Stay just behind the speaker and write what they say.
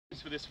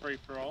for this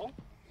free-for-all,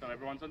 so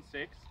everyone's on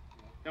 6.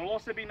 There will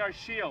also be no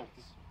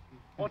shields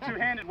or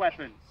two-handed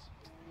weapons.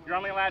 You're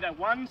only allowed at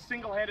one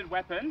single-handed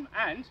weapon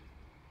and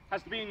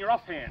has to be in your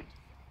offhand.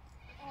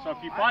 So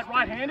if you fight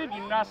right-handed,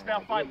 you must now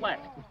fight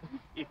left.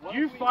 If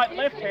you fight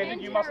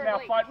left-handed, you must now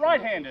fight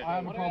right-handed. I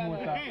have a problem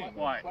with that.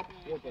 Why?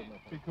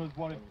 Because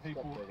what if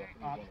people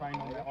aren't trained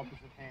on their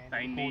opposite hand?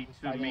 They need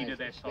to meter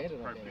their shots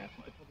appropriately.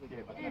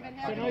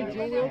 So no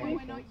dual wielding?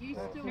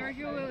 No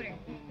dual wielding.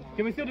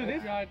 Can we still do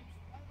this?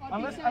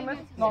 Unless,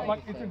 not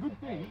like, it's a good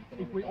thing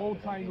if we all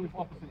train with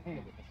opposite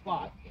hands,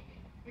 but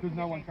because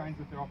no one trains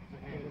with their opposite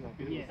hand, it's a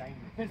bit of a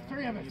danger. There's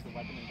 3 of us.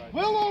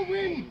 We'll all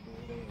win!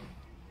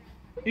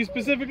 You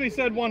specifically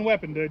said one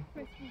weapon, dude.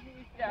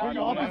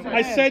 Yeah,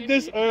 I said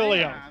this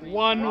earlier.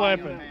 One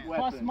weapon.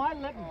 Plus my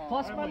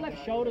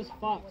left shoulder's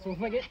fucked, so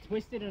if I get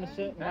twisted in a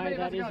certain way,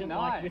 that isn't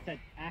like with an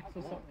axe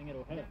or something,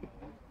 it'll hurt.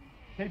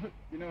 Keep it.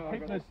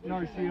 Keep this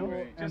no shield.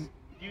 Just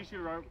use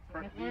your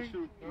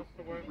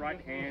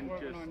right hand.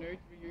 Just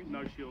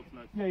no shields,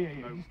 no. Yeah.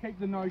 Just keep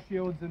the no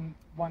shields and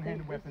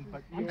one-handed weapons,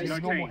 but use no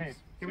normal chains.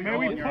 hands. Can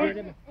we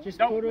Just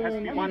no, put has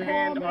to be one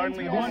hand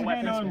only on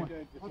weapons.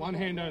 One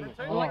hand only.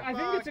 Like, I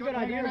think it's a good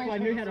idea if I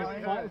knew how to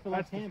fight with the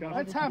left hand.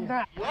 Let's have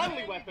that. Your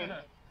only weapon. Can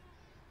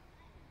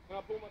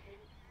I pull my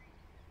finger?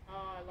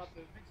 Oh, I love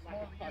this.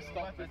 I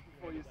stopped it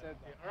before you said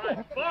that.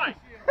 Alright, fine.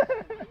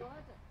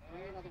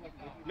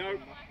 No.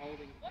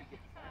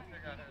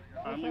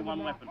 Only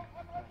one weapon. What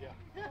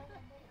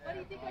do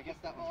you think? I guess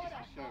that was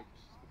just a show.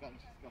 You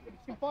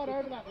can fight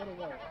over that little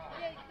wall.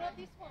 Yeah, not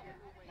this one.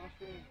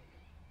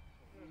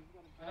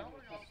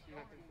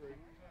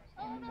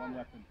 Only one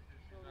weapon.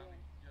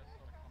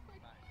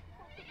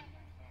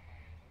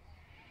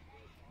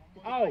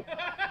 Oh!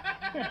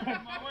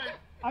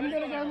 I'm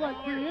gonna go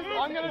like this.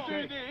 I'm gonna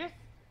do this,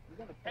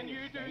 and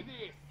you do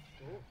this.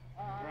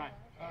 Right.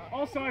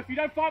 Also, if you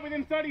don't fight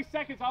within 30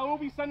 seconds, I will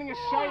be sending a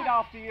shade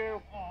after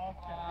you.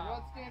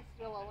 Everyone stand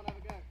still, I want to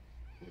have a go.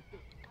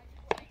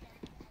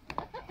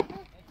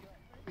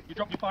 You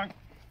drop your phone.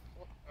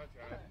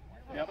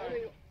 Yep.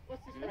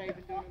 What's this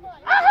raven doing?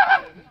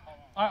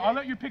 I'll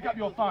let you pick up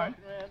your phone.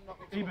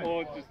 Even.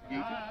 Or just use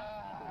it.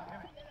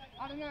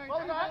 I don't know.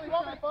 Well, guys, you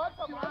want me to fight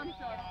someone?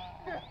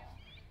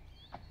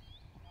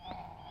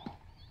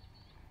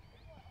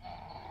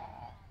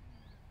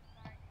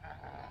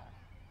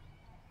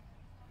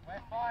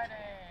 We're fighting!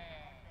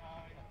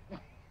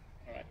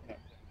 Alright, no.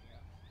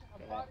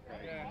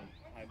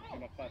 I'm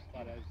not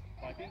classified as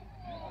fighting.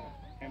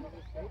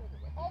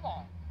 Hold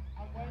on!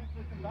 I'm waiting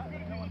for some back.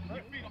 No one's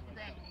Your feet off the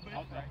ground.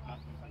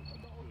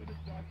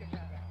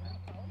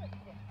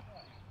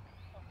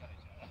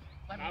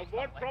 I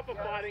want proper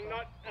fighting,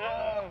 not.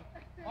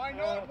 I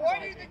know. Why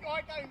do you think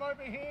I came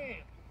over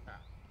here?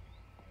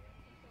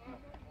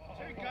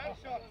 2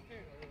 gunshots, dude.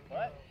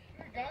 What?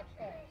 2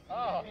 gunshots.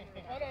 Oh.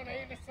 One on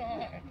either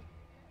side.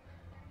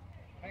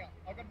 Hang on,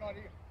 I've got an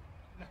idea.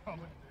 No, I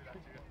wouldn't do that to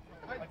you.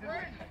 Hey,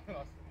 friend!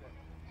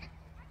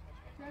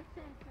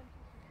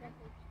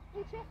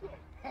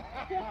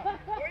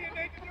 All you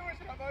need to do is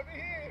come over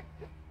here.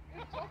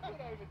 There's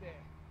chocolate over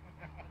there.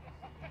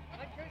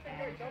 I can't think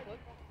of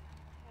chocolate.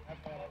 I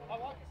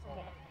like this one.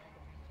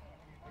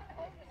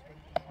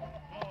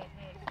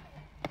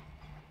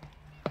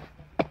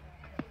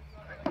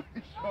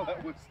 Sure, that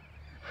was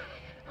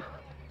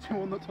 2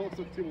 on the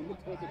torso, 2 on the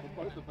torso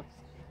for both of us.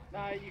 No,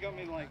 you got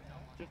me like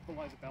just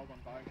below the belt on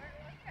both.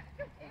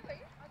 I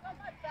got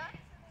my back to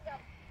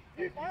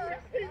the You're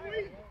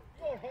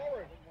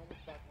horrid.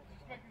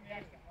 Expecting the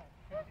accent.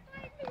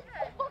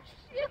 Oh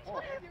shit!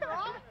 You're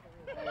right.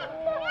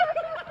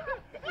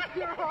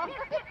 You're right.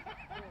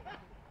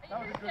 That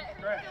was a good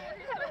stretch.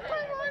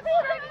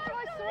 Straight into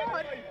my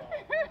sword.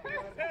 This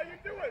is how you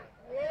do it.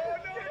 Whoa,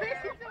 no,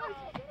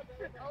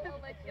 I'll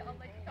let you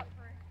cut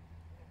through.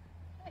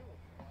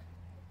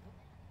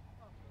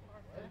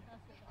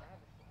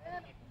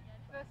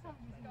 First time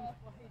you go off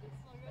my feet, it's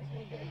so good.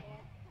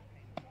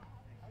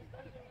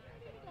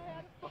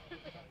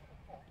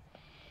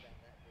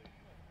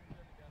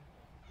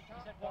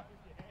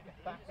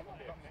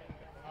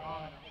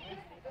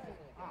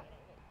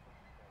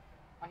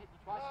 I hit you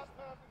twice.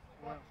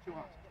 Well, 2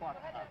 arms. 5.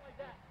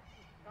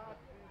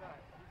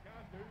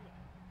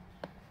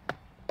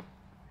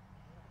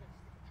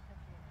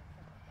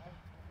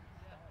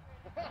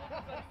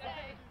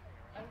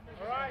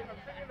 Alright, I'm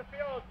sitting in the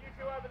field. You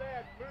 2 over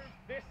there, move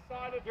this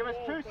side of the wall.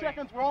 Give us 2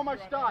 seconds, we're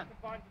almost done.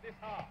 This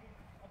half.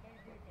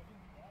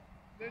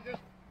 They're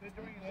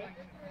doing it.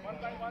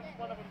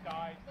 One of them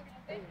died.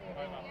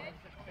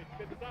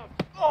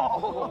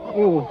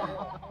 Oh!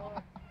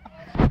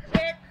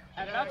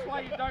 And that's why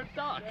you don't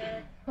duck.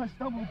 I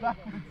stumbled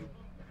backwards.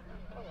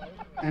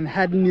 And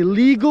had an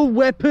illegal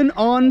weapon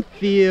on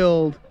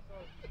field.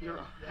 You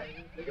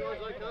guys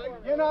okay?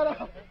 Yeah,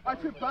 no, I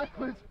tripped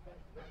backwards.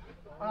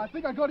 And I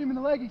think I got him in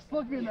the leg, he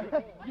slugged me in the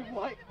head. You've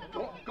like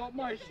got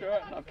my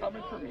shirt and I'm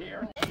coming from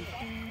here.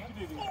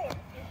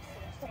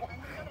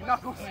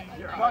 Knuckles.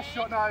 My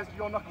shot now is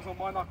your knuckles on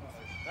my knuckles.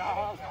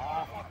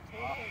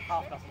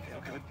 Half doesn't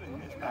feel good.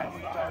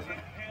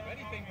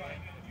 Anything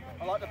right.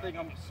 I like to think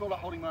I'm sort of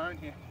holding my own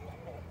here.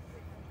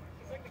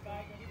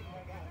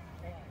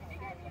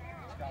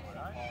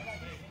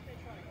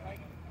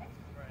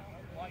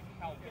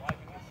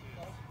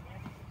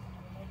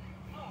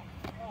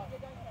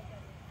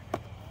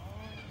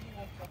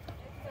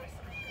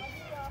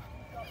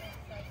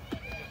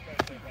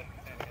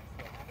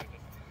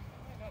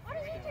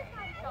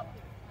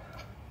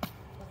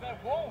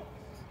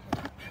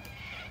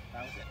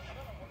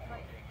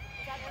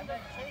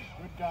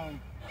 Good going.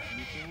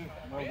 You too.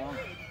 Well done.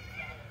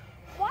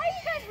 Why are you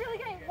guys really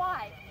getting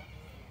wide?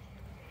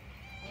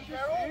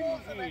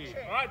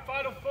 Alright,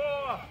 final 4.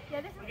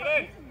 Yeah, this is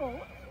bull.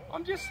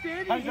 I'm just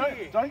standing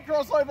here. Don't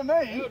cross over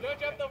me. Don't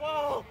jump the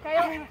wall. Okay,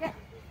 okay.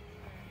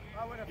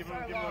 Give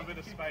him a bit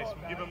of space.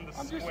 Give him the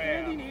I'm just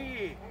square. standing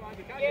here. You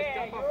can't just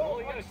jump off the wall.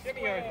 You got to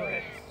shimmy over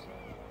it.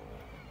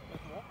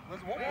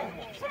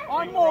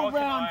 I'm more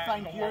round,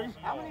 thank you.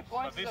 How many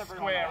points this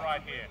square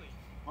right here?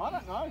 I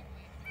don't know.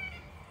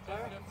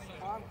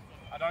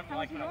 I don't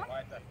like how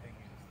wide that thing is.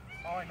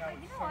 Oh, I know.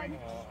 It's so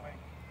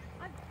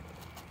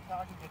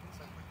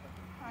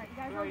Alright, you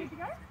guys ready to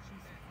go?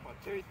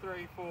 2,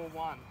 3, 4,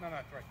 1. No,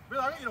 3.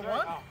 Really? I got you to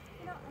 1?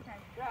 No, okay.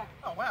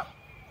 Oh, wow.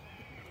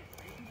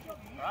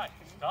 Alright,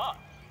 start.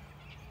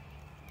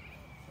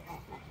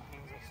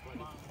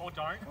 Or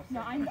don't.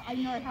 No, I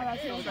know how that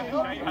feels. Show you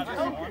how this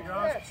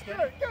works. Go.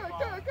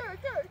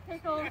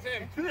 Pickles.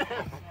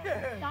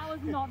 That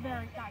was not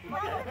very good. Why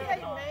would you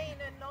be mean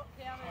and not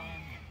count it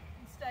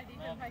instead he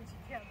didn't make you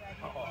count that?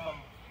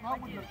 I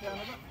wouldn't have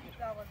counted it.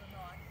 That wasn't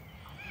nice.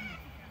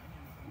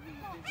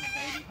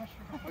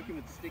 I'll give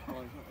it the stick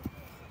while he's not.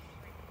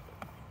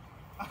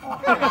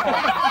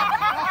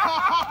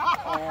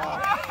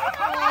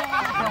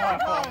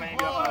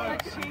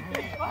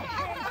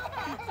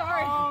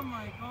 Sorry. Oh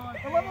my god.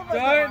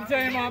 Don't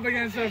team up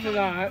against her for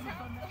that.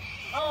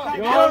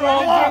 You're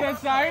all do the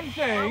same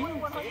thing.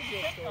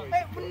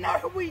 No,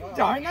 we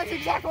don't. That's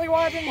exactly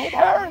why I didn't hit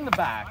her in the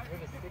back.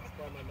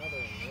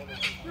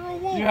 You're a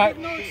wolf. You have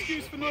no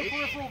excuse for no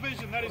peripheral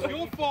vision. That is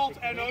your fault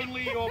and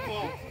only your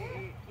fault.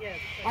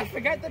 I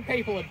forget that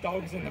people are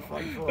dogs in the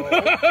free-for-all.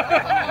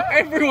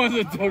 Everyone's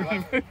a dog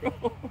in the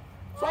free-for-all.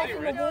 Aside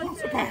from the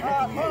wolves,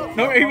 apparently.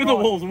 No, even the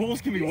wolves. The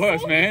wolves can be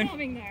worse, man.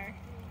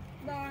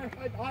 No,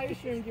 I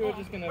assumed you were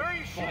just going to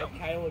fight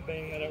Caleb,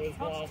 being that it was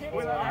last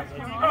four.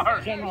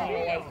 Generally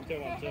always a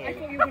 2-on-2. I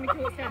thought you were going to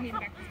kill it, stab me in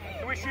the back.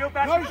 Can we shield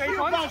bash? No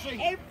shield bashing!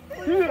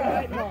 Every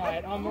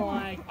night, I'm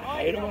like, I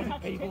hate it when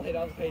people hit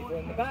other people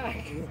in the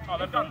back. Oh,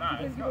 they've done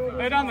that.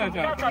 They've done that,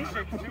 Don't Joe. touch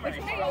it too many.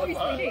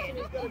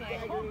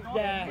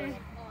 Yeah.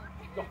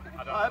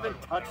 I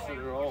haven't touched it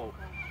at all.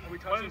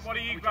 What are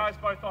you guys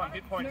both on,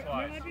 hit points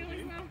wise?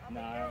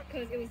 No.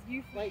 Because it was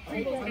you.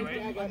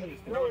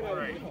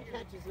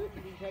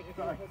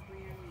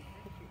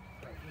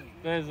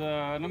 There's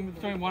a number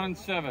between 1 and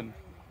 7.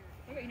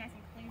 I got you nice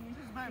and clean.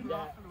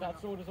 Yeah, that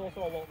sword is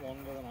also a lot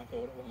longer than I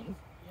thought it was.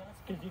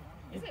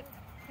 Is it?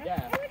 Yeah.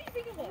 How do you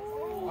think it was?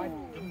 I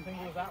didn't think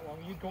it was that long.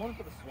 You'd gone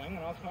for the swing,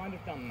 and I've kind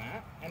of done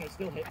that, and it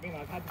still hit me, and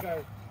I've had to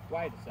go,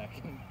 wait a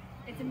second.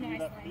 It's a nice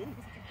length. It's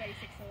such a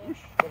basic sword.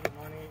 Was it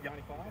 90,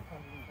 95, 110,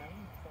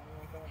 something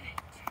like that?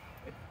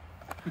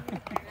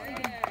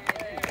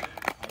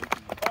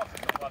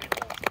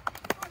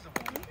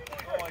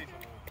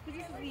 Because this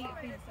is the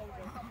Queen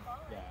Soldier.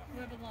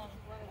 Whoever long.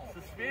 It's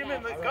the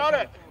spearman that got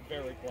it.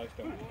 Very close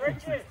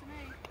to it.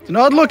 It's an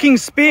odd-looking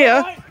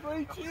spear.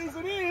 3 cheers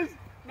it is!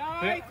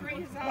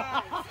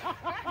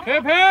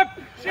 Hip hip!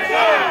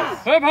 Cheers!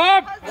 Hip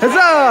hip!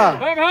 Huzzah!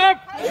 Hip hip!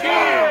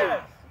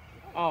 Cheers!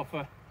 Oh,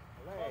 for.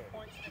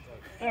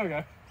 There we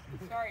go.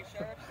 Sorry,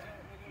 Sheriff.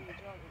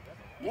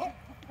 What?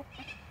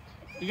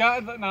 You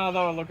got it? No, they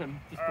were looking.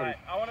 Just Alright,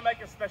 I want to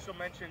make a special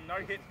mention, no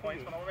hit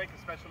points, but I want to make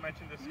a special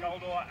mention to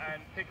Skuldor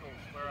and Pickles.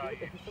 Where are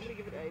you?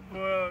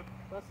 For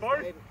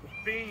both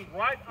being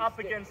right up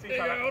against each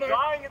other,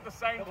 dying at the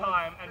same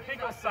time, and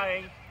Pickles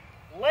saying,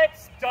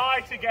 let's die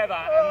together,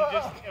 and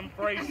just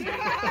embracing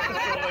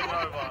falling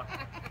over.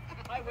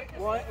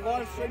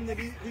 Live stream that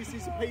this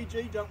is a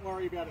PG, don't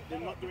worry about it, they're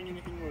not doing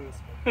anything worse.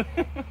 No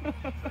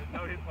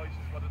hit points,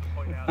 just wanted to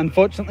point out.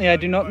 Unfortunately, I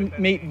do not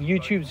meet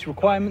YouTube's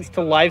requirements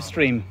to live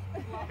stream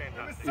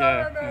Fantastic.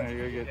 Yeah, you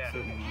go get Yeah.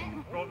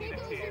 some. Brought me to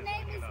tears.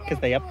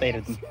 because they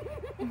updated them.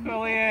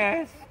 Oh,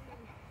 yes.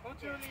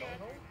 You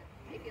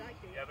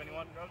have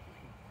anyone, Rob?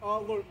 Oh,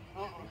 look,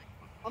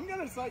 I'm going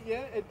to say,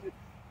 yeah.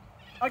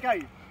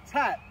 Okay,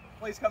 Tat,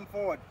 please come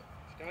forward.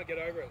 She can't get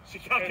over it. She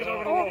can't get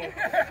over the wall.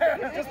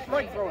 Just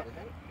break through it.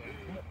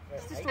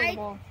 Hey.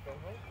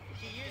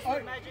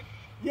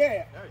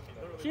 Yeah.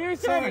 Cheers,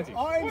 So, Sanity.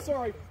 I'm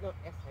sorry.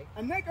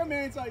 A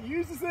necromancer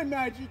uses their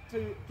magic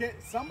to get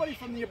somebody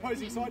from the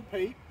opposing side,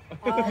 Pete,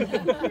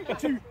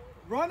 to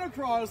run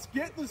across,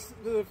 get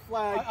the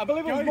flag. I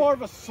believe it was more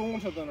of a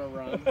saunter than a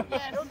run.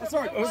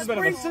 Sorry, was a bit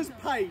of a- sprinter's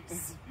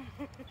pace.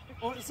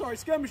 Sorry,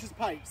 skirmisher's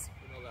pace.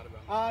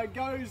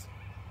 Goes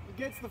He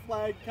gets the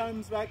flag,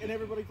 comes back, and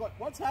everybody's like,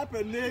 "What's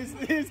happened?" There's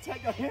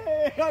Taco.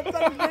 Hey, I've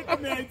done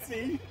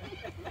necromancy.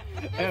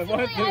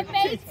 Basically, I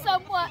made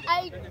someone.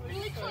 I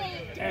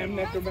literally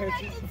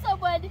resurrected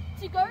someone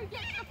to go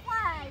get the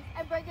flag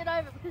and bring it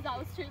over because I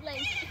was too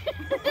lazy.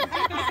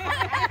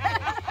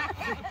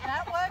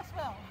 That works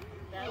well.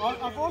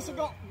 I've also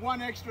got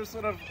one extra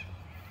sort of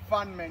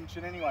fun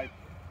mention anyway.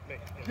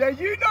 Yeah,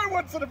 you know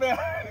what's it about.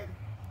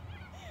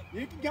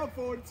 You can come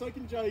forward, so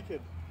can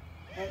Jacob.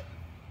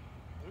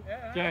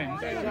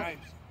 James.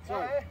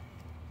 Sorry.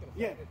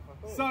 Yeah.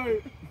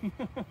 So,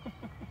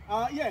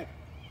 yeah.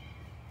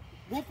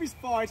 Wolf is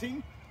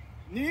fighting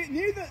near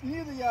the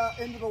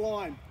end of the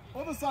line.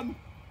 All of a sudden,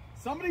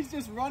 somebody's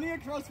just running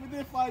across with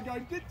their flag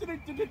going. You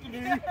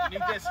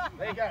just,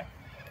 there you go.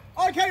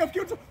 Okay, I've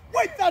killed.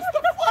 Wait, that's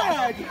the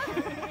flag.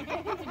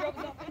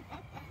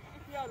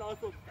 Yeah, no, I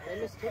thought they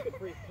mistook it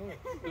for his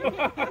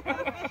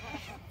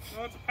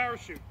No, it's a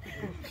parachute.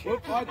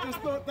 I just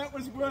thought that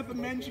was worth a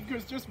mention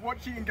because just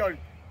watching and going,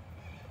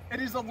 it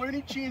is a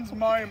Looney Tunes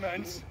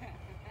moment.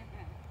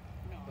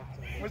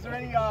 Was there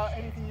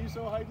anything you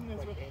saw, Hayden?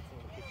 As well?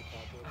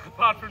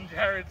 Apart from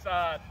Jared's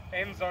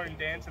end zone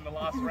dance in the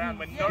last round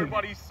when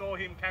nobody saw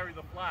him carry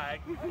the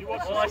flag,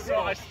 all I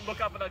saw, I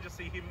look up and I just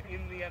see him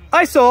in the end zone.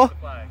 I saw. The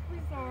flag.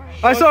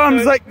 I saw him. I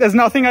was like, there's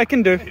nothing I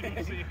can do.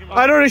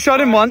 I'd already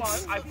shot him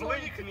once. I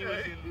believe he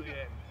was in the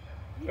end.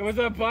 It was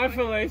a bye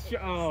for Leach.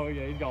 Oh,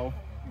 yeah, he's gone.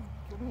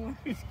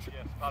 Yes,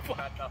 apart from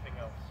that, nothing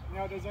else.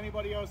 Now, does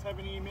anybody else have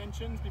any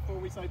mentions before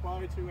we say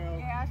bye to our...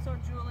 Yeah, I saw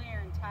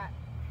Julia and Tat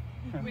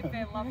with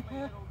their lovely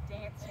little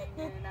dancing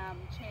and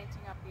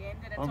chanting up the end,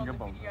 and it's on the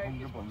video if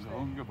you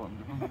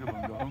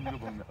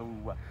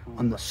watch it.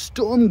 On the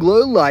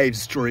Stormglow live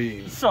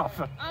stream.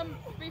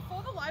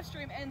 Before the live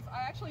stream ends, I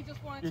actually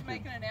just wanted to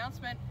make an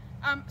announcement.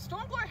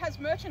 Stormglow has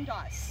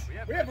merchandise.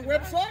 We have a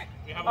website?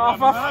 We have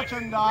a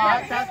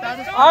merchandise.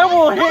 I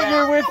will hit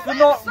you with the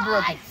not.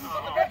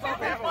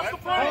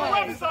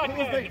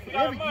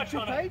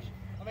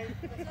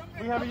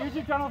 We have a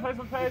YouTube channel,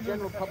 Facebook page,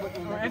 and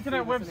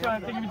internet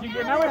website.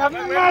 Now we have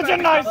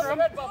merchandise.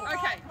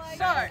 Okay,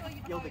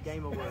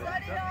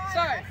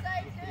 so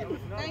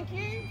thank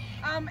you.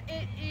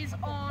 It is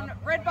on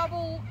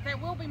Redbubble. There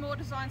will be more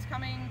designs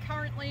coming.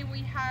 Currently,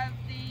 we have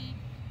the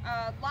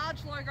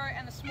large logo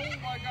and the small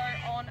logo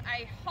on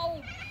a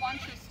whole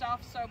bunch of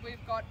stuff. So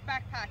we've got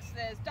backpacks,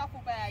 there's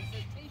duffel bags,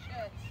 there's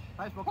t-shirts,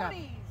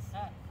 hoodies,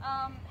 hats.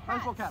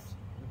 Baseball caps.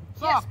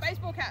 Yes,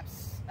 baseball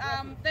caps.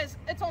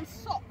 It's on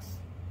socks.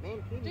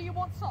 Do you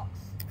want socks?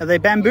 Are they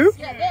bamboo?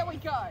 Yeah, there we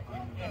go.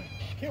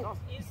 Kill.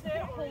 Is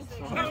there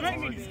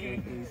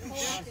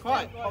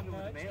Quite.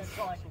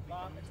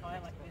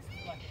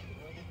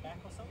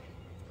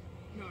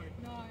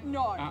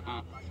 No.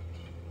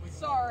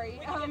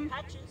 Sorry.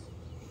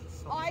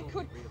 I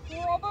could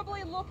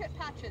probably look at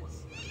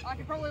patches. I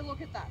could probably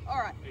look at that.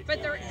 Alright.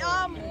 But there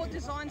are more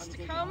designs to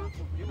come.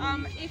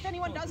 If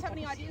anyone does have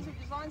any ideas of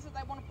designs that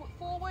they want to put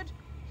forward,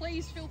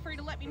 please feel free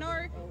to let me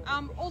know.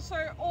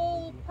 Also,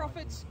 all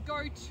profits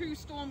go to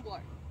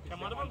Stormglow. Can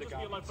one of them just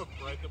be a loaf of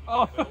bread that we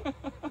Oh. can build?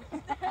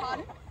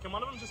 Pardon? Can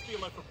one of them just be a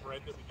loaf of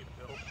bread that we can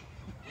build?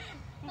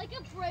 Like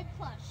a bread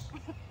plush.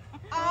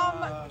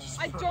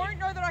 I don't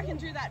know that I can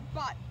do that,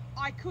 but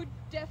I could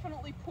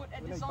definitely put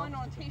a design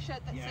on a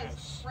t-shirt that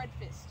says Bread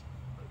Fist.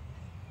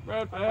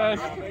 Red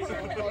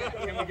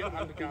Can we get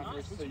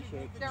undercarriage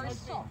t-shirt? There is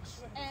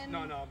socks, and No,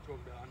 I'm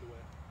talking about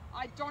underwear.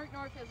 I don't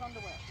know if there's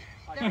underwear.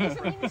 There is a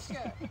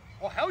miniskirt.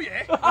 Oh, hell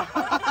yeah.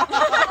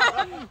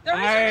 There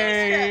is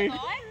a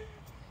miniskirt.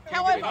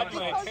 However, How much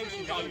because it attention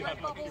is do on you have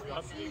Redbubble, to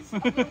it is a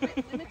little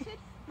bit limited.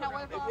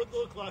 However,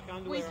 look like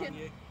underwear we can.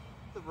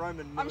 The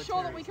Roman I'm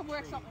sure that we can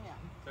work something out.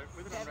 So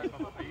with the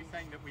Redbubble, are you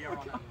saying that we are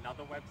on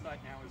another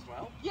website now as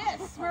well?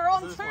 Yes, we're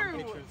on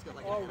two.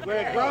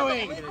 We're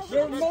growing.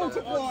 We're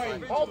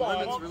multiplying. Hold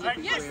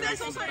on. Yes,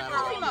 there's also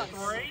coffee mugs.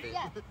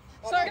 Yeah.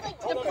 So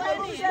the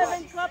plan is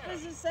 7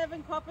 coppers is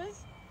 7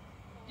 coppers.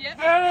 Yep.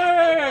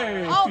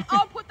 Hey!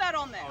 I'll put that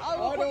on there. I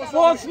will put that on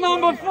What's there.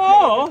 number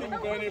 4?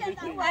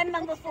 And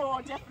number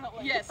 4,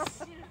 definitely. Yes.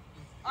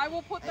 I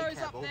will put those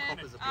up there.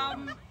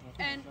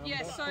 And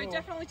yes, so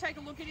definitely take a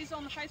look. It is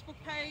on the Facebook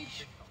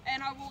page,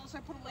 and I will also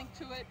put a link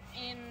to it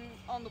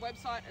on the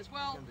website as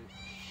well.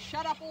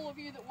 Shut up, all of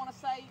you that want to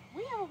say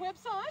we have a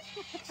website.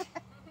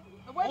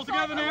 The website. All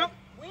together now?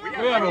 We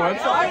have a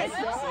website.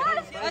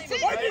 That's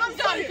it. I'm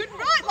done. Good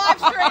night, live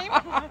stream.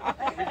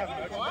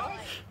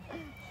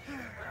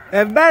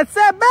 Everybody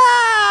say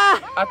bye!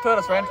 I told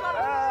us, friend.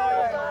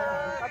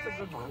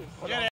 Get out.